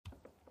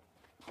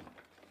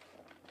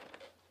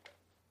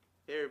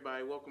Hey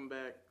everybody, welcome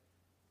back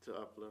to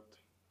Uplift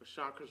with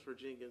Sean Christopher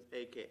Jenkins,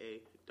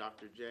 aka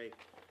Dr. J.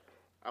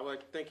 I would like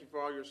to thank you for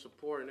all your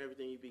support and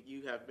everything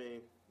you have been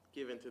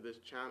given to this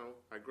channel.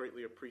 I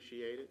greatly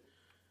appreciate it.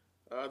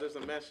 There's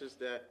a message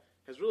that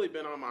has really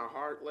been on my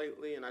heart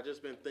lately, and I've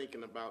just been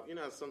thinking about,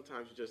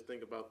 sometimes you just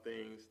think about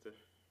things,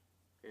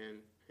 and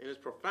it's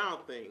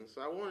profound things,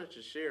 so I wanted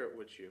to share it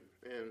with you.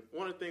 And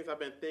one of the things I've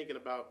been thinking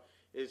about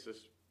is this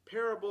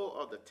parable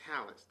of the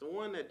talents, the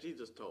one that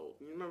Jesus told.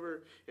 You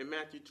remember in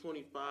Matthew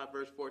 25,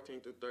 verse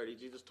 14 through 30,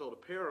 Jesus told a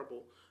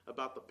parable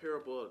about the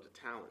parable of the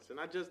talents. And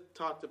I just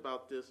talked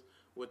about this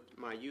with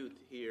my youth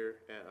here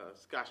at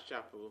Scotts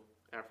Chapel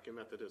African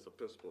Methodist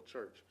Episcopal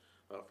Church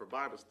for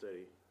Bible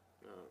study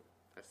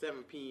at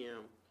 7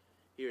 p.m.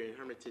 here in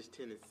Hermitage,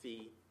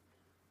 Tennessee.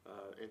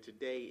 And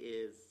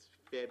today's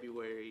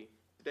February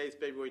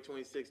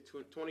 26,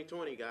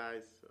 2020,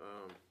 guys.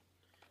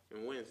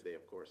 And Wednesday,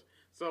 of course.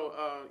 So,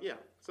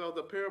 so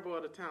the parable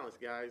of the talents,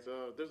 guys.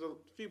 There's a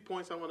few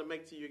points I want to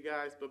make to you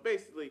guys, but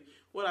basically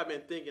what I've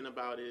been thinking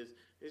about is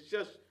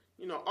just,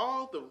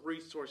 all the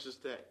resources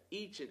that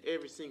each and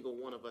every single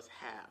one of us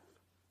have.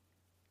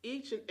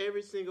 Each and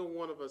every single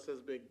one of us has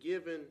been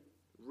given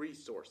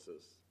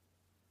resources.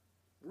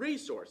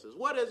 Resources.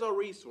 What is a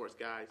resource,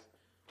 guys?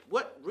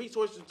 What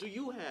resources do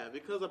you have?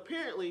 Because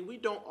apparently we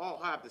don't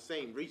all have the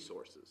same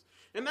resources.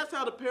 And that's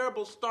how the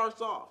parable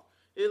starts off.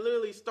 It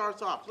literally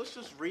starts off. Let's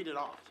just read it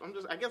off.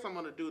 I guess I'm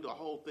going to do the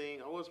whole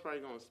thing. I was probably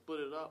going to split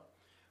it up.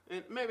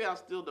 And maybe I'll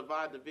still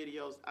divide the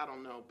videos. I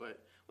don't know. But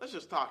let's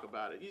just talk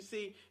about it. You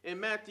see, in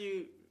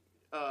Matthew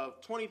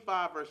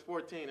 25, verse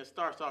 14, it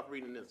starts off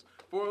reading this.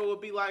 For it will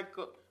be like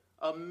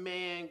a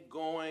man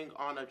going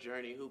on a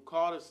journey who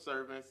called his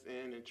servants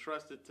and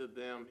entrusted to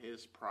them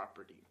his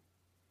property.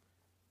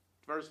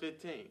 Verse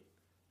 15.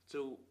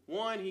 To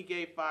one he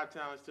gave 5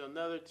 talents, to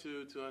another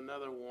 2, to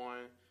another 1,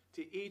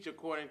 to each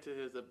according to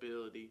his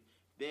ability.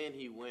 Then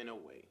he went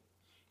away.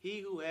 He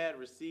who had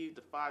received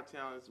the 5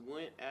 talents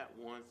went at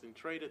once and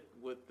traded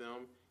with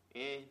them,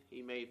 and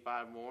he made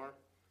 5 more.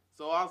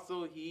 So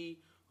also he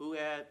who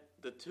had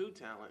the 2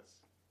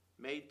 talents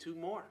made 2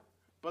 more.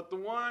 But the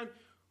one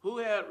who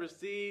had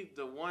received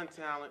the 1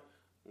 talent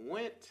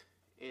went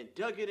and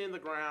dug it in the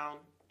ground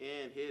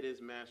and hid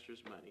his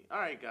master's money. All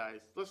right, guys,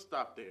 let's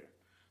stop there.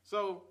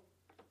 So,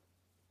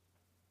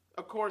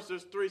 of course,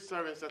 there's 3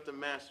 servants that the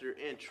master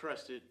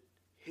entrusted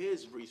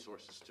his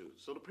resources to.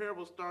 So the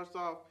parable starts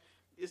off,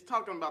 it's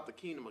talking about the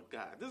kingdom of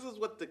God. This is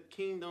what the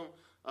kingdom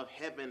of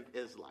heaven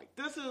is like.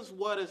 This is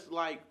what it's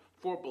like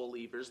for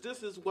believers.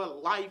 This is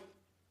what life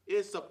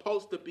is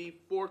supposed to be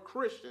for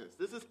Christians.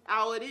 This is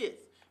how it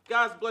is.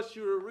 God's blessed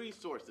you with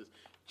resources.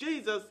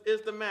 Jesus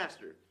is the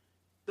master.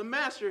 The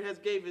master has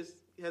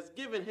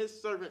given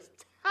his servants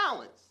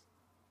talents.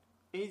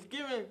 And he's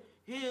given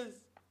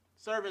his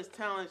servants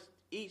talents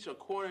each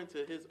according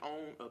to his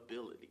own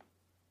ability.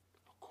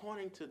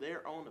 According to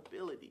their own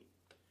ability.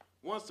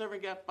 One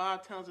servant got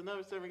 5 talents,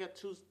 another servant got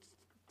 2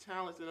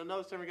 talents, and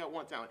another servant got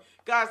 1 talent.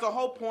 Guys, the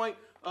whole point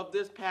of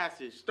this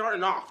passage,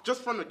 starting off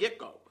just from the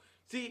get-go.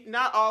 See,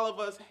 not all of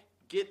us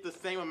get the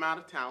same amount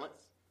of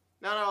talents.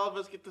 Not all of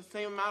us get the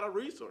same amount of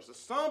resources.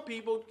 Some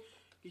people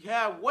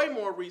have way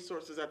more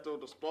resources at their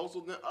disposal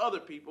than other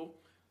people,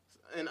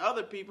 and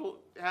other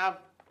people have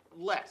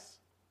less.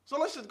 So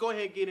let's just go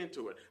ahead and get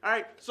into it. All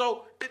right,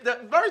 so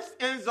the verse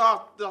ends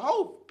off, the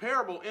whole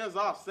parable ends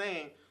off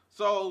saying,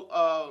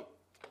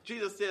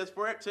 Jesus says,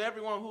 for to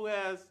everyone who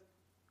has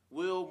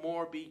will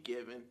more be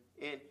given,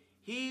 and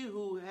he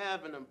who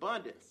have an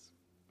abundance,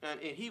 and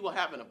he will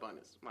have an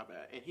abundance,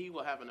 and he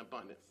will have an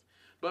abundance.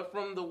 But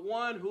from the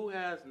one who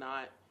has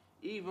not,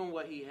 even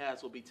what he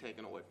has will be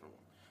taken away from him.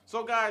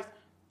 So guys,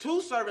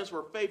 2 servants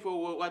were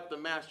faithful with what the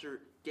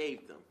master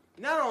gave them.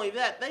 Not only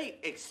that, they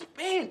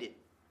expanded.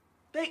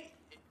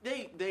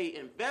 They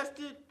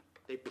invested,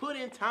 they put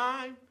in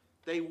time,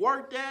 they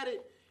worked at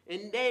it,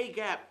 and they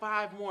got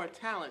 5 more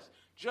talents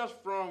just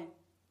from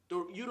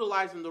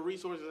utilizing the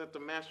resources that the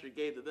master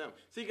gave to them.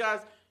 See,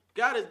 guys,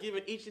 God has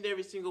given each and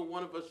every single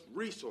one of us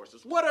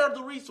resources. What are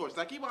the resources?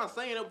 I keep on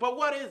saying it, but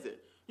what is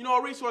it?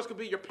 A resource could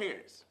be your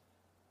parents.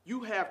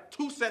 You have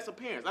 2 sets of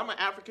parents. I'm an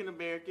African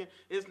American.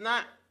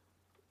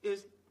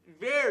 It's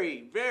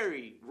very,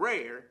 very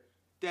rare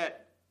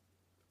that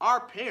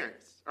our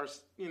parents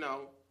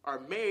are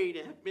married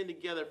and have been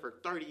together for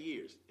 30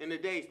 years in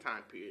today's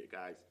time period,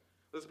 guys.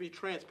 Let's be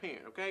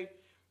transparent, okay?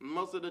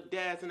 Most of the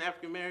dads in the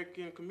African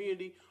American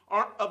community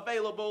aren't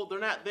available. They're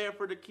not there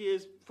for the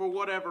kids for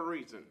whatever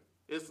reason.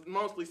 It's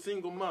mostly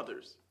single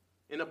mothers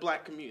in the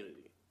black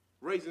community,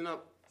 raising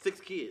up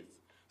 6 kids.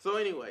 So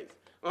anyways,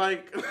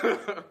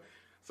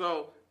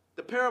 so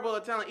the parable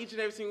of talent, each and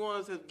every single one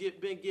of us has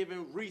been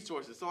given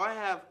resources. So I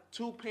have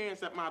 2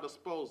 parents at my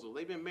disposal.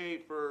 They've been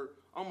married for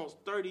almost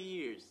 30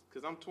 years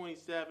because I'm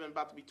 27,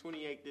 about to be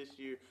 28 this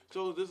year.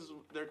 So this is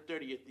their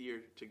 30th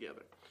year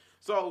together.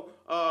 So,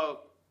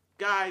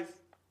 guys,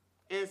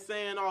 in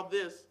saying all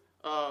this,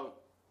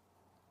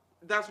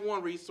 that's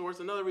one resource.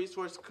 Another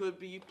resource could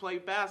be you play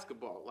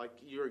basketball. Like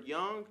you're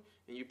young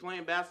and you're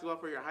playing basketball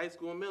for your high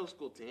school and middle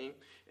school team.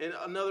 And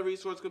another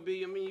resource could be,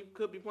 you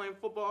could be playing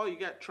football. You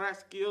got track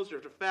skills.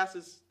 You're the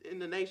fastest in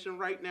the nation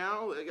right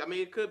now.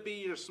 It could be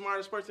you're the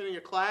smartest person in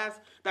your class.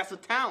 That's a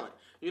talent.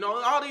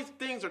 All these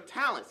things are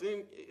talents.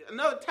 And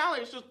another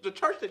talent is just the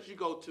church that you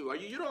go to. Are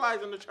you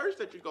utilizing the church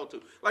that you go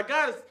to? Like,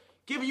 God is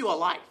giving you a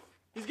life.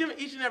 He's giving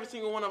each and every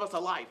single one of us a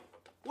life.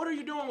 What are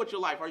you doing with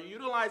your life? Are you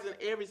utilizing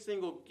every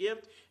single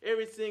gift,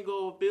 every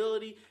single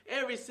ability,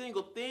 every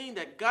single thing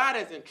that God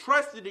has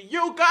entrusted to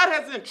you? God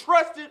has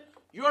entrusted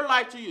your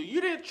life to you. You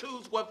didn't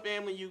choose what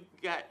family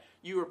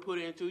you were put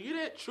into. You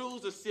didn't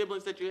choose the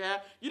siblings that you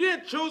have. You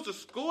didn't choose the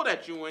school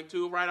that you went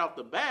to right off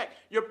the bat.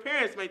 Your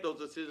parents make those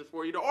decisions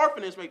for you. The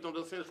orphanage make those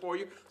decisions for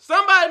you.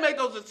 Somebody make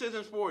those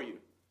decisions for you.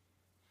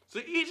 So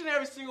each and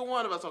every single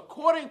one of us,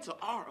 according to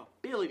our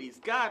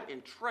abilities, God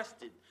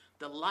entrusted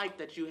the life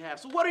that you have.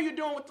 So what are you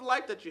doing with the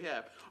life that you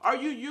have? Are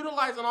you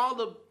utilizing all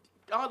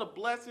the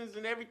blessings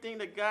and everything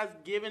that God's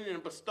given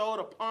and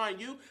bestowed upon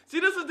you? See,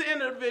 this is the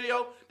end of the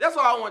video. That's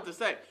all I want to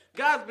say.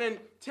 God's been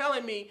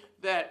telling me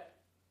that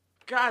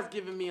God's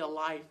given me a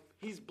life.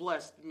 He's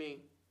blessed me.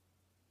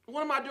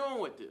 What am I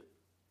doing with it?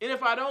 And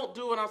if I don't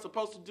do what I'm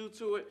supposed to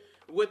do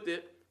with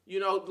it,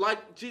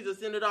 like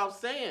Jesus ended off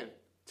saying,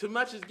 too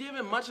much is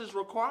given, much is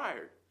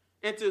required.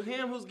 And to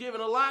him who's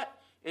given a lot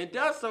and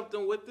does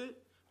something with it,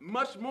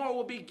 much more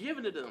will be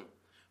given to them.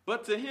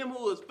 But to him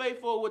who is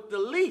faithful with the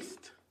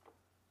least,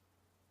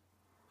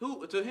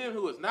 to him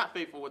who is not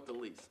faithful with the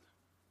least,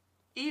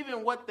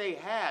 even what they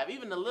have,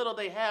 even the little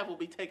they have will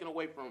be taken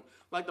away from them.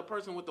 Like the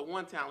person with the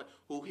one talent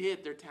who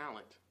hid their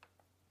talent.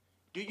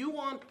 Do you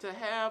want to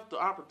have the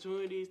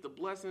opportunities, the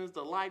blessings,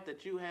 the life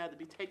that you had to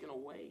be taken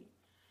away?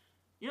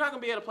 You're not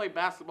going to be able to play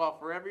basketball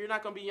forever. You're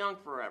not going to be young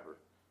forever.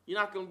 You're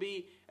not going to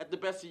be at the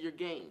best of your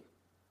game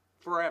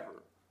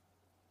forever.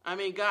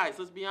 Guys,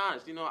 let's be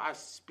honest. I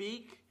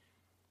speak.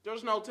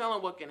 There's no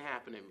telling what can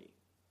happen to me.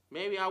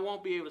 Maybe I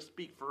won't be able to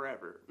speak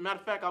forever. Matter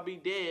of fact, I'll be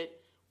dead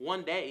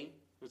one day.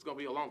 It's going to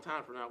be a long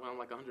time from now when I'm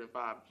like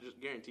 105, just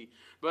guaranteed.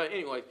 But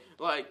anyway,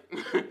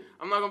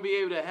 I'm not going to be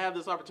able to have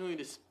this opportunity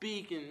to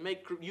speak and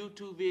make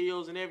YouTube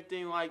videos and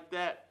everything like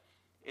that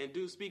and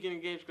do speaking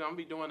engagements. I'm going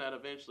to be doing that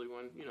eventually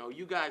when,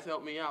 you guys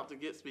help me out to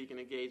get speaking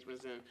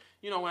engagements. And,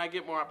 when I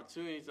get more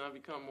opportunities and I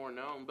become more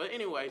known. But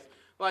anyways,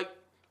 I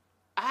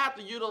have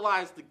to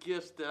utilize the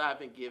gifts that I've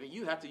been given.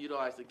 You have to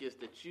utilize the gifts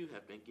that you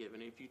have been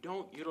given. If you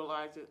don't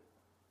utilize it,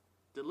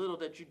 the little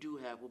that you do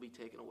have will be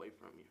taken away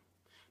from you.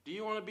 Do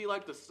you want to be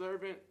like the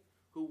servant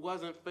who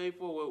wasn't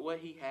faithful with what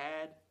he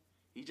had?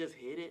 He just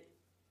hid it.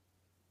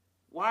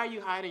 Why are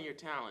you hiding your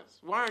talents?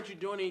 Why aren't you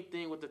doing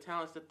anything with the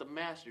talents that the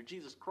Master,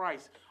 Jesus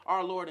Christ,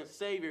 our Lord and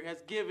Savior,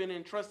 has given and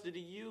entrusted to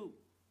you?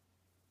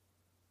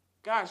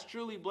 God's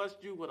truly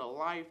blessed you with a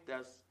life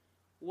that's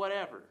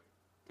whatever.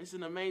 It's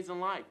an amazing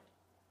life.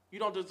 You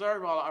don't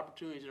deserve all the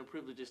opportunities and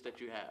privileges that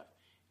you have.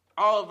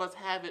 All of us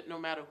have it no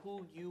matter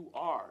who you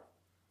are.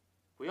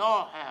 We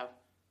all have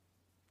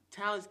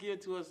talents given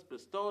to us,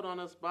 bestowed on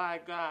us by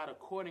God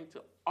according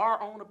to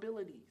our own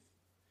abilities.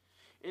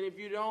 And if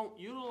you don't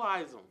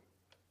utilize them,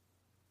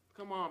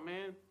 come on,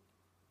 man.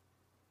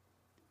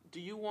 Do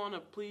you want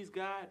to please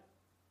God?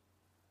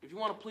 If you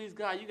want to please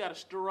God, you got to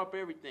stir up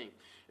everything.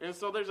 And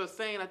so there's a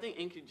saying, I think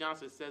Inky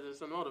Johnson says it.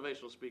 It's a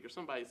motivational speaker.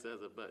 Somebody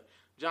says it, but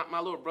my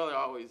little brother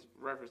always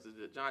references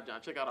it. John,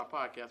 check out our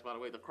podcast, by the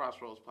way, the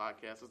Crossroads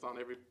podcast. It's on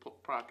every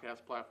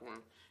podcast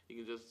platform. You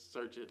can just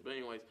search it. But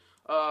anyways,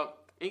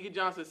 Inky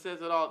Johnson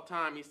says it all the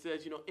time. He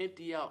says,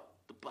 empty out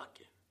the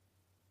bucket.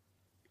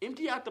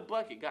 Empty out the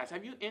bucket, guys.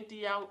 Have you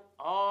emptied out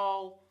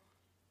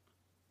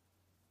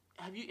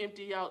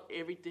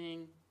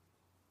everything?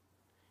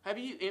 Have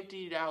you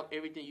emptied out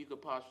everything you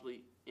could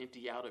possibly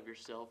empty out of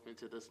yourself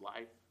into this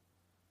life?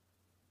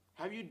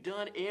 Have you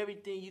done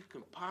everything you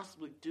can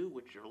possibly do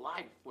with your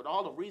life, with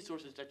all the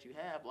resources that you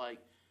have?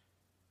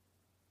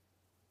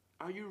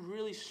 Are you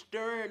really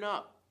stirring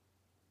up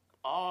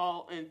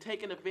all and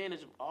taking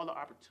advantage of all the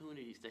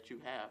opportunities that you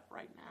have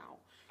right now?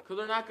 Because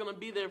they're not going to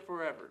be there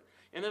forever.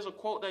 And there's a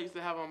quote that I used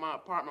to have on my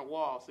apartment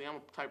wall. See, I'm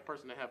the type of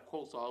person to have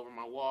quotes all over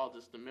my wall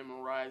just to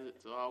memorize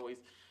it, to always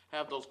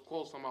have those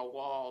quotes on my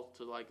walls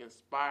to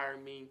inspire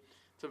me,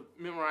 to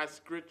memorize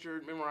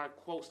scripture, memorize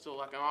quotes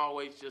so I can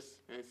always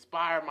just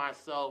inspire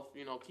myself,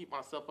 keep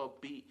myself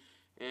upbeat.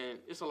 And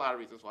it's a lot of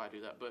reasons why I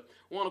do that. But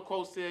one of the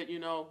quotes said,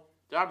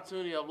 the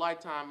opportunity of a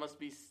lifetime must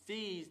be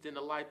seized in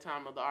the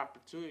lifetime of the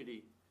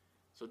opportunity.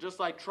 So just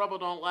like trouble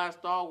don't last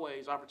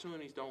always,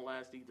 opportunities don't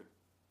last either.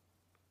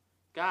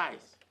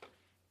 Guys,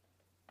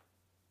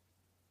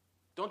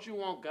 don't you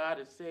want God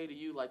to say to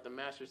you, like the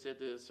Master said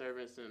to his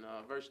servants in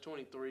verse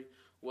 23,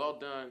 well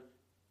done,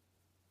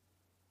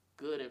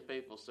 good and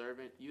faithful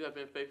servant. You have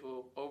been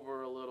faithful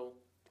over a little.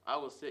 I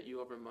will set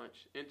you over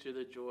much. Enter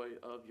the joy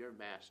of your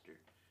Master.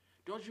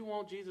 Don't you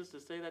want Jesus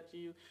to say that to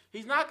you?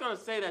 He's not going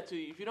to say that to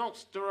you if you don't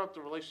stir up the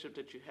relationship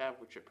that you have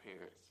with your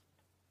parents.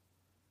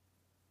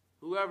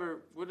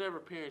 Whatever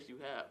parents you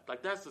have.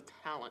 That's the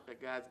talent that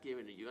God's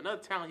given to you.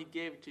 Another talent he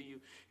gave to you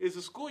is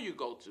the school you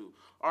go to.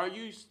 Are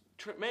you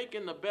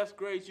making the best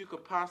grades you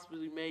could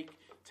possibly make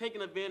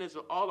taking advantage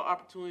of all the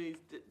opportunities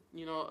that,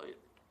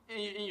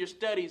 in your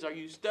studies? Are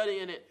you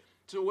studying it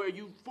to where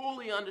you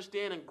fully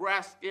understand and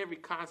grasp every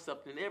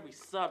concept and every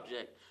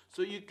subject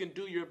so you can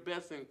do your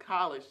best in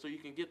college so you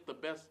can get the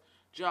best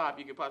job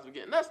you could possibly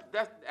get? And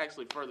that's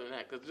actually further than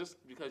that, because just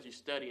because you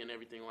study and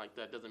everything like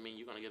that doesn't mean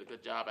you're going to get a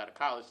good job out of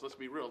college. Let's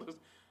be real.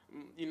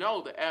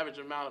 The average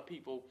amount of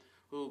people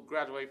who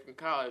graduate from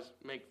college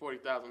make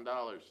 $40,000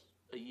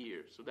 a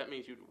year. So that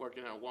means you're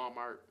working at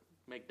Walmart,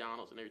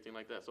 McDonald's, and everything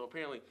like that. So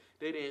apparently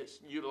they didn't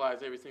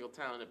utilize every single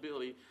talent and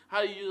ability.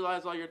 How do you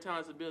utilize all your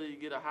talents and ability to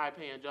get a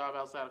high-paying job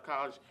outside of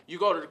college? You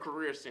go to the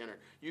Career Center.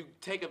 You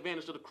take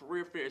advantage of the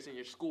career fairs in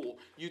your school.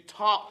 You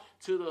talk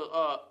to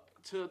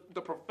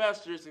the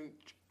professors and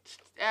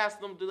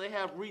ask them, do they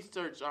have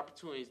research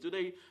opportunities? Do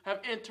they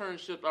have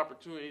internship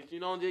opportunities?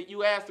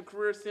 You ask the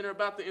Career Center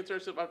about the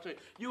internship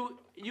opportunity.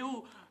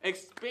 You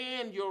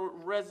expand your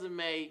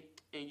resume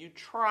and you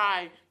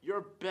try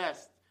your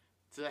best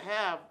to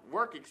have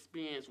work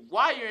experience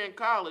while you're in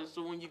college,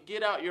 so when you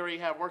get out, you already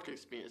have work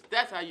experience.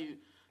 That's how you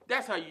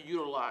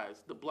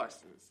utilize the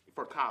blessings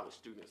for college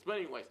students. But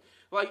anyways,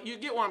 you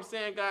get what I'm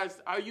saying, guys?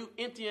 Are you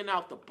emptying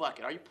out the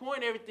bucket? Are you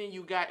pouring everything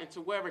you got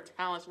into whatever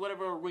talents,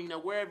 whatever arena,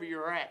 wherever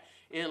you're at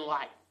in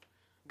life?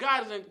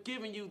 God isn't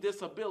giving you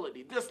this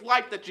ability, this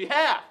life that you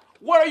have.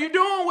 What are you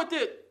doing with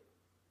it?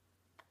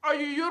 Are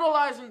you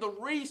utilizing the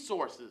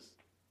resources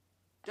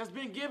that's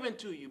been given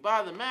to you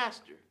by the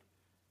Master?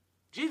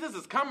 Jesus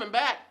is coming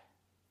back.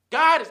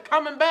 God is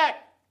coming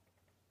back.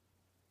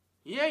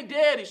 He ain't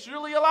dead. He's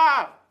surely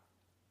alive.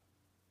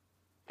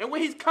 And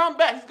when he's come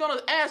back, he's going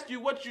to ask you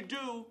what did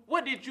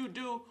you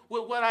do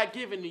with what I've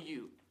given to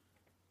you?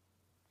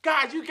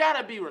 Guys, you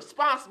got to be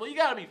responsible. You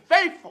got to be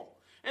faithful.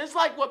 And it's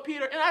like what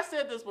Peter, and I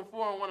said this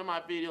before in one of my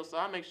videos, so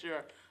I'll make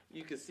sure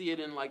you can see it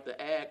in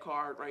the ad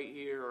card right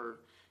here, or,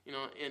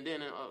 and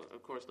then,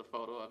 of course, the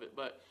photo of it.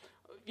 But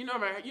you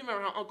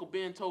remember how Uncle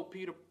Ben told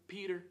Peter,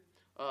 Peter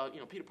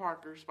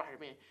Parker,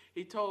 Spider-Man,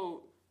 he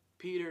told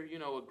Peter,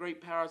 with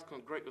great powers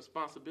comes great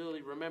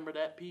responsibility. Remember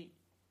that, Pete?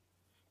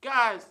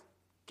 Guys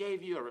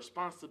gave you a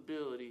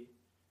responsibility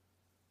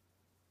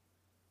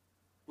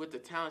with the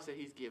talents that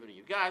he's given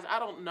you. Guys, I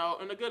don't know,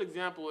 and a good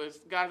example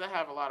is, guys, I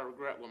have a lot of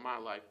regret with my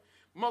life.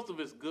 Most of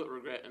it's good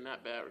regret and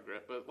not bad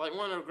regret. But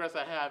one of the regrets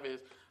I have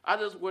is I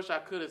just wish I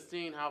could have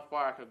seen how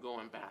far I could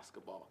go in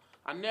basketball.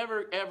 I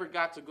never, ever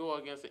got to go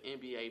against an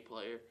NBA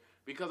player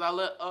because I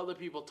let other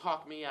people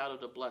talk me out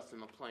of the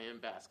blessing of playing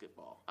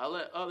basketball. I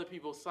let other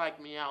people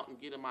psych me out and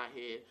get in my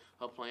head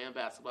of playing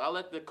basketball. I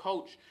let the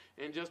coach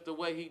and just the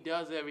way he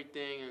does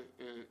everything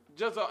and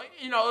just,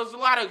 there's a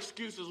lot of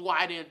excuses why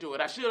I didn't do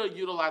it. I should have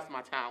utilized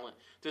my talent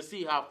to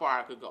see how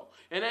far I could go.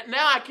 And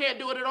now I can't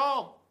do it at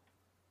all.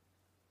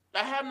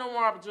 I have no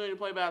more opportunity to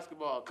play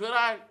basketball. Could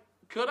I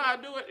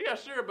do it? Yeah,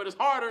 sure, but it's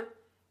harder.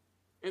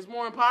 It's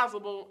more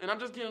impossible, and I'm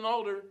just getting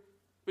older.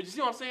 But you see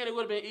what I'm saying? It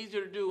would have been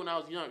easier to do when I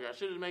was younger. I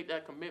should have made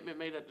that commitment,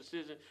 made that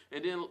decision,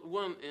 and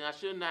I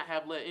should not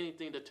have let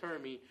anything deter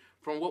me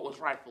from what was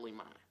rightfully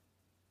mine.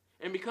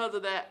 And because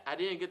of that,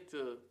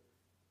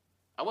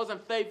 I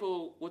wasn't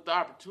faithful with the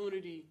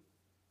opportunity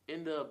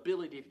and the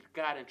ability that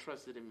God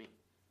entrusted in me.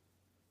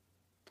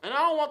 And I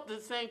don't want the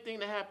same thing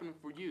to happen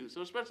for you.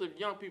 So especially if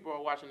young people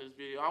are watching this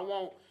video, I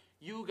want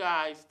you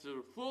guys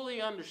to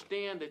fully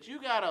understand that you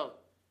gotta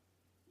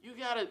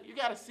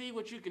see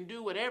what you can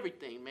do with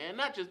everything, man.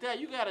 Not just that,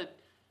 you gotta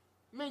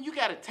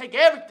take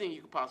everything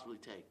you could possibly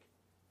take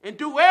and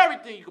do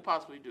everything you could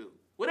possibly do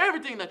with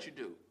everything that you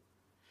do.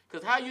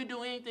 Because how you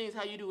do anything is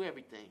how you do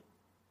everything.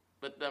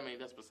 But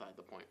that's beside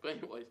the point. But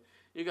anyways,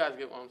 you guys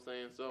get what I'm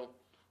saying. So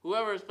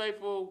whoever is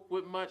faithful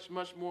with much,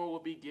 much more will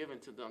be given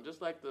to them.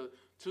 Just like the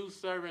 2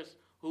 servants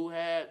who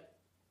had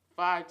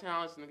 5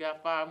 talents and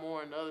got 5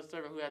 more, and the other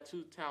servant who had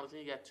 2 talents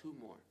and he got 2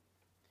 more.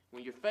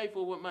 When you're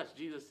faithful with much,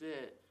 Jesus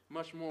said,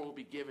 much more will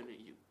be given to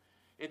you.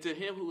 And to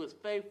him who is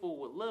faithful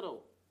with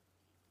little,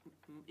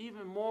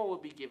 even more will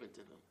be given to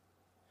them.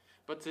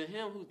 But to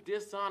him who's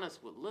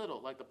dishonest with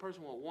little, like the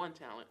person with 1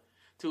 talent,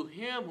 to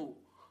him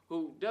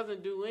who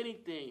doesn't do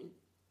anything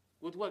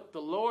with what the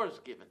Lord's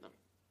given them,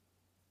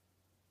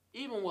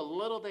 even what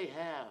little they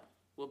have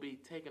will be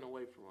taken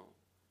away from them.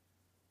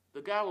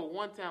 The guy with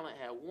 1 talent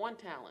had 1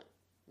 talent,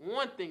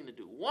 1 thing to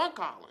do, 1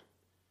 calling,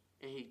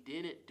 and he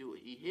didn't do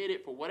it. He hid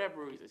it for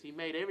whatever reasons. He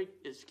made every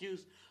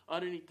excuse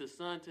underneath the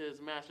sun to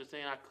his master,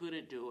 saying, I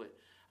couldn't do it.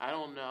 I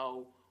don't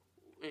know.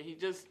 And he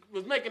just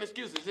was making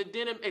excuses.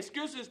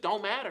 Excuses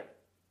don't matter.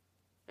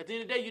 At the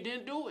end of the day, you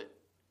didn't do it.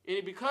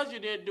 And because you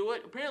didn't do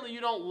it, apparently you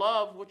don't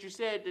love what you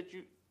said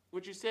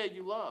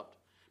you loved.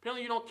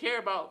 Apparently you don't care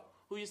about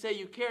who you say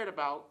you cared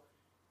about.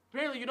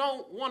 Apparently you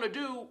don't want to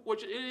do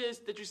what it is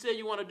that you say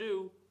you want to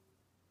do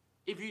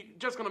if you're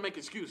just going to make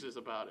excuses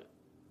about it.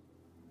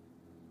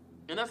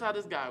 And that's how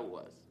this guy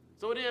was.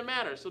 So it didn't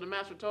matter. So the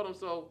master told him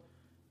so.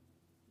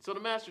 So the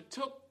master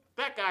took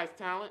that guy's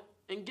talent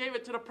and gave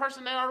it to the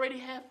person that already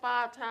had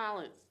 5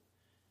 talents.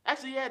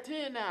 Actually, he had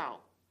 10 now.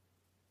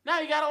 Now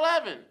he got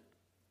 11.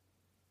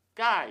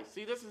 Guys,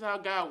 see, this is how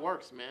God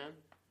works, man.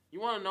 You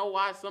want to know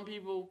why some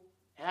people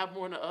have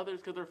more than others?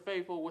 Because they're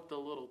faithful with the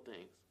little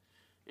things.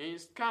 And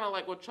it's kind of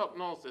like what Chuck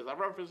Noll says. I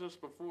referenced this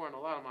before in a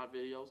lot of my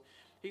videos.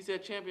 He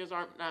said champions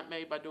aren't not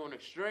made by doing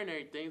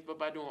extraordinary things, but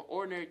by doing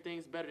ordinary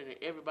things better than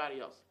everybody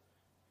else.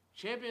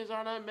 Champions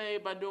are not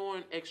made by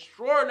doing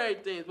extraordinary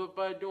things, but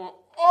by doing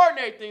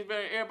ordinary things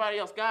better than everybody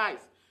else. Guys,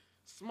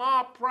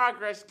 small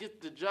progress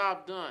gets the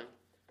job done.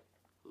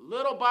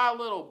 Little by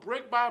little,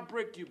 brick by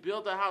brick, you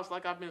build a house,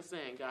 like I've been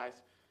saying, guys.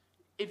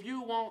 If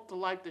you want the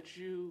life that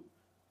you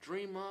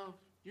dream of,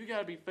 you got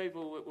to be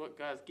faithful with what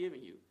God's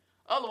giving you.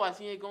 Otherwise,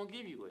 he ain't going to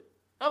give you it.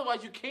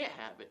 Otherwise, you can't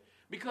have it.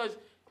 Because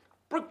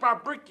brick by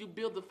brick, you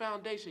build the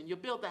foundation. You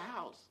build the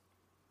house.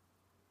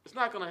 It's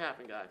not going to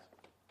happen, guys.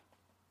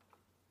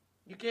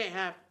 You can't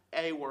have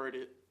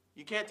A-worded.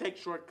 You can't take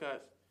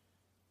shortcuts.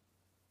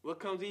 What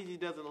comes easy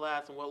doesn't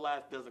last, and what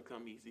lasts doesn't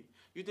come easy.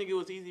 You think it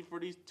was easy for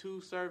these two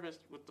servants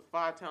with the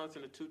 5 talents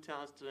and the 2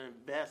 talents to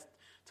invest,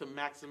 to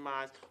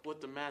maximize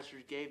what the master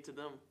gave to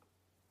them?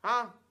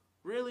 Huh?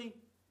 Really?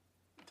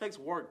 It takes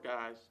work,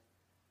 guys.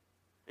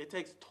 It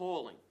takes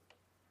toiling.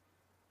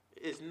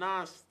 It's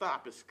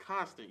non-stop. It's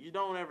constant. You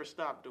don't ever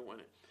stop doing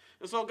it.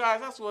 And so,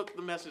 guys, that's what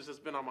the message has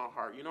been on my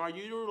heart. You know, are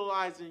you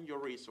utilizing your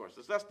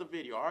resources? That's the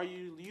video. Are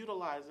you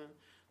utilizing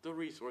the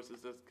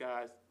resources that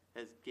God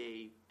has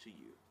gave to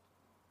you?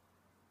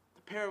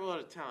 The parable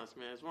of the talents,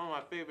 man, is one of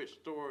my favorite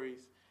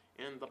stories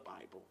in the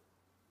Bible.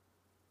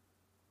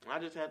 I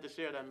just had to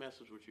share that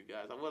message with you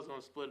guys. I was going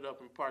to split it up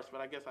in parts,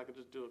 but I guess I could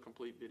just do a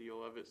complete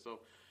video of it. So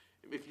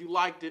if you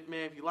liked it,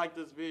 man, if you liked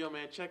this video,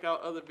 man, check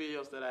out other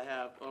videos that I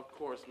have, of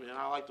course, man.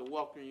 I'd like to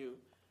welcome you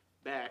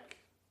back,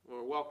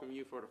 or welcome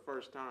you for the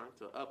first time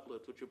to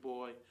Uplift with your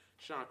boy,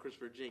 Sean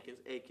Christopher Jenkins,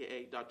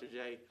 a.k.a. Dr.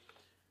 J.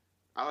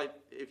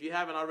 If you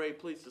haven't already,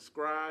 please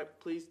subscribe.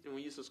 Please, and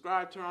when you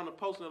subscribe, turn on the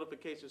post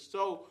notifications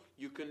so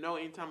you can know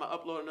anytime I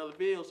upload another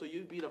video, so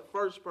you be the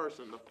first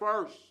person, the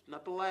first,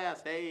 not the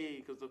last.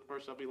 Hey, because the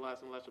first shall be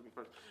last and the last shall be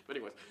first. But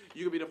anyways,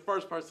 you can be the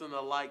first person to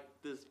like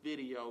this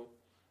video,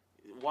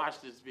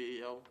 watch this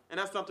video, and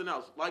that's something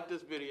else. Like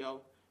this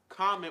video,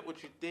 comment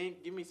what you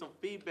think, give me some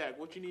feedback,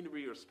 what you need to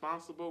be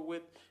responsible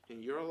with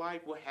in your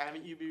life, what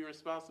haven't you been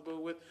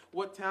responsible with,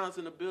 what talents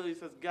and abilities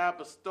has God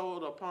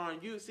bestowed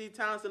upon you. See,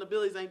 talents and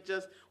abilities ain't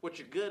just what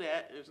you're good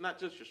at, and it's not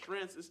just your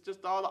strengths, it's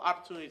just all the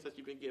opportunities that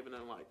you've been given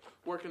in life.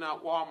 Working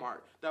out Walmart,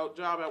 that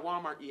job at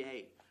Walmart you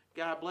hate.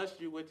 God blessed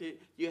you with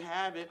it. You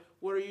have it.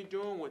 What are you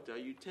doing with it? Are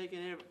you taking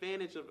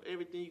advantage of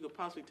everything you could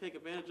possibly take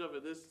advantage of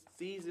in this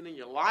season in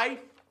your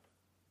life?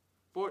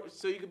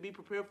 So you can be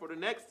prepared for the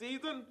next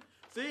season?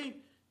 See?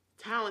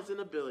 Talents and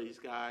abilities,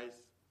 guys.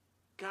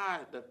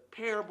 God, the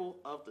parable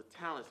of the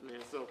talents, man.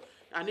 So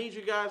I need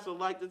you guys to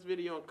like this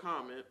video and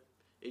comment.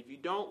 If you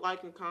don't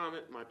like and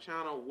comment, my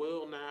channel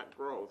will not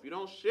grow. If you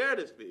don't share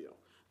this video,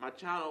 my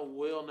channel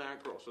will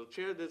not grow. So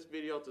share this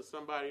video to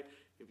somebody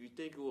if you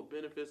think it will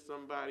benefit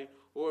somebody,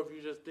 or if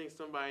you just think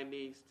somebody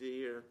needs to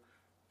hear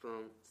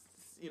from,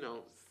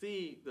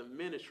 see the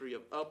ministry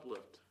of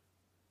Uplift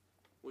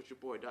with your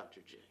boy,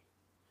 Dr. J.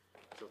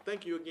 So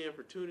thank you again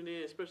for tuning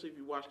in, especially if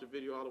you watched the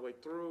video all the way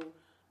through.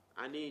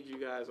 I need you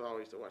guys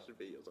always to watch the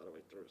videos all the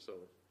way through. So,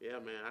 yeah,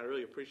 man, I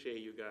really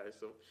appreciate you guys.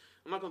 So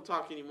I'm not going to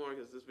talk anymore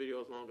because this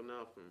video is long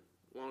enough and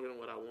longer than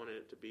what I wanted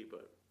it to be.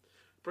 But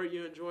I pray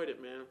you enjoyed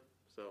it, man.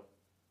 So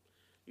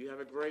you have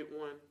a great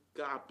one.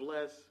 God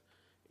bless.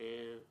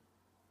 And,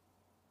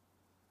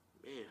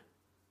 man,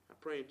 I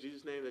pray in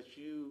Jesus' name that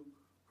you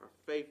are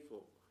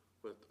faithful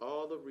with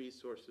all the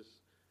resources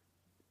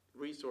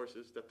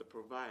that the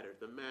provider,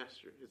 the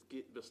master, has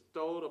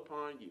bestowed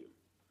upon you,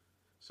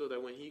 so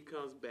that when he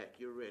comes back,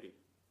 you're ready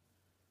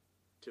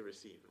to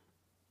receive him.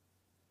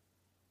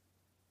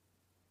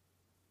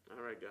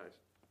 All right, guys.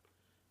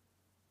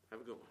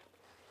 Have a good one.